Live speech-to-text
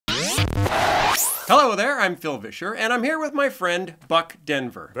Hello there, I'm Phil Vischer, and I'm here with my friend, Buck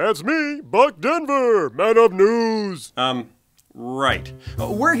Denver. That's me, Buck Denver, man of news. Right.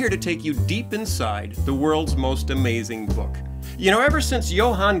 We're here to take you deep inside the world's most amazing book. You know, ever since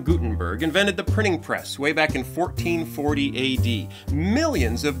Johann Gutenberg invented the printing press way back in 1440 AD,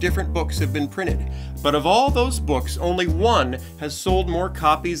 millions of different books have been printed. But of all those books, only one has sold more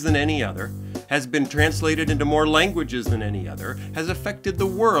copies than any other, has been translated into more languages than any other, has affected the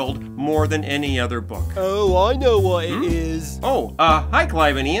world more than any other book. Oh, I know what it is. Oh, hi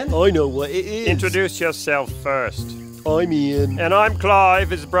Clive and Ian. I know what it is. Introduce yourself first. I'm Ian. And I'm Clive,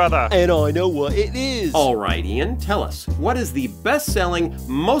 his brother. And I know what it is. All right, Ian, tell us, what is the best-selling,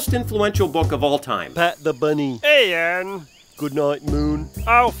 most influential book of all time? Pat the Bunny. Ian. Good night, Moon.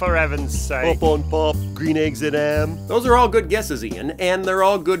 Oh, for heaven's sake. Up on Pop, Green Eggs and Ham. Those are all good guesses, Ian, and they're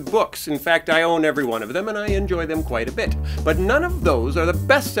all good books. In fact, I own every one of them, and I enjoy them quite a bit. But none of those are the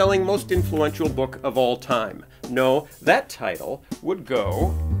best-selling, most influential book of all time. No, that title would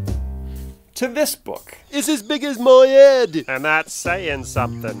go to this book. It's as big as my head. And that's saying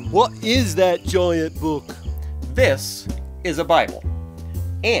something. What is that giant book? This is a Bible.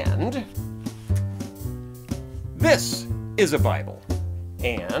 And this is a Bible.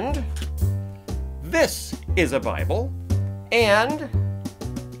 And this is a Bible. And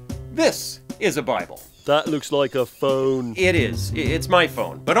this is a Bible. That looks like a phone. It is. It's my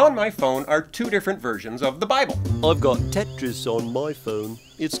phone. But on my phone are two different versions of the Bible. I've got Tetris on my phone.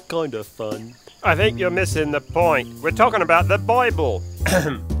 It's kind of fun. I think you're missing the point. We're talking about the Bible.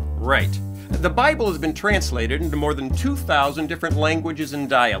 Right. The Bible has been translated into more than 2,000 different languages and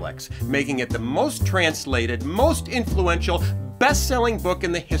dialects, making it the most translated, most influential, best-selling book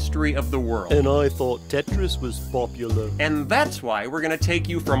in the history of the world. And I thought Tetris was popular. And that's why we're going to take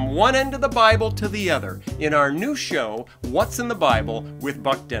you from one end of the Bible to the other in our new show, What's in the Bible with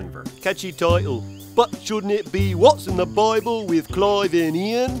Buck Denver. Catchy title. But shouldn't it be What's in the Bible with Clive and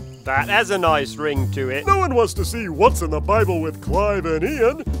Ian? That has a nice ring to it. No one wants to see What's in the Bible with Clive and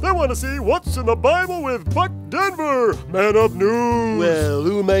Ian. They want to see What's in the Bible with Buck Denver, man of news. Well,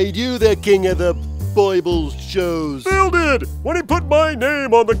 who made you the king of the Bible shows? Phil did, when he put my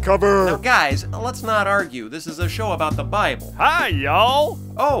name on the cover. Now, guys, let's not argue. This is a show about the Bible. Hi, y'all.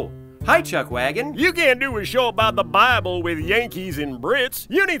 Oh, hi, Chuck Waggin. You can't do a show about the Bible with Yankees and Brits.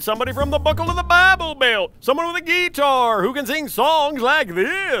 You need somebody from the buckle of the Bible Belt. Someone with a guitar who can sing songs like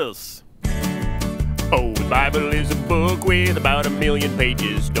this. Oh, the Bible is a book with about 1 million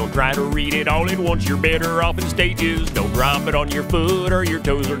pages. Don't try to read it all at once, you're better off in stages. Don't drop it on your foot or your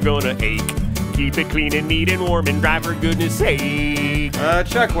toes are gonna ache. Keep it clean and neat and warm and dry for goodness sake.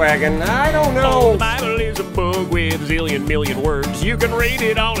 Chuck Waggin, I don't know. Oh, the Bible is a book with a zillion million words. You can read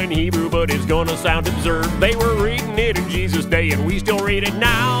it all in Hebrew, but it's gonna sound absurd. They were reading it in Jesus' day, and we still read it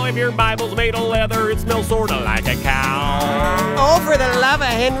now. If your Bible's made of leather, it smells sorta like a cow. Oh, for the love of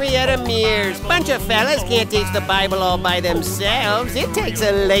Henrietta Mears. Bunch of fellas can't teach the Bible all by themselves. It takes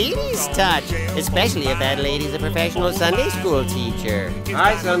a lady's touch, especially if that lady's a professional Sunday school teacher.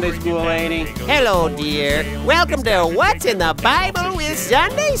 Hi, Sunday school lady. Hello, dear. Welcome to What's in the Bible with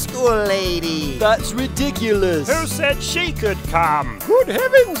Sunday school lady. That's ridiculous. Who said she could come? Good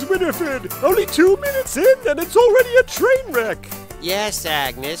heavens, Winnifred. Only 2 minutes in and it's already a train wreck. Yes,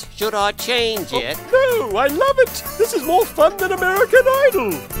 Agnes. Should I change it? No, I love it. This is more fun than American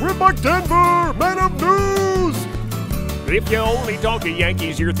Idol. We're Buck Denver, man of news. If you only talk to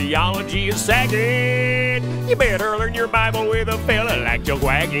Yankees, your theology is sagging. You better learn your Bible with a fella like Chuck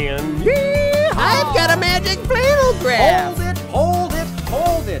Waggin. I've got a magic flannel graph. Hold it, hold it,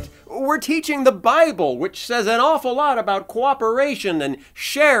 hold it. We're teaching the Bible, which says an awful lot about cooperation and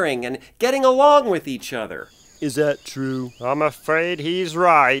sharing and getting along with each other. Is that true? I'm afraid he's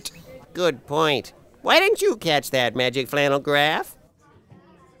right. Good point. Why didn't you catch that magic flannel graph?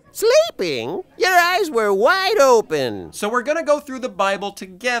 Sleeping? Your eyes were wide open. So we're going to go through the Bible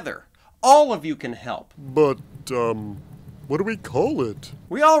together. All of you can help. But, what do we call it?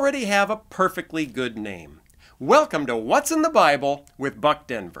 We already have a perfectly good name. Welcome to What's in the Bible with Buck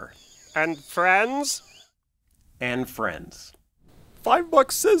Denver. And friends? And friends.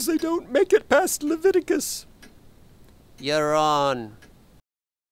 $5 says they don't make it past Leviticus. You're on.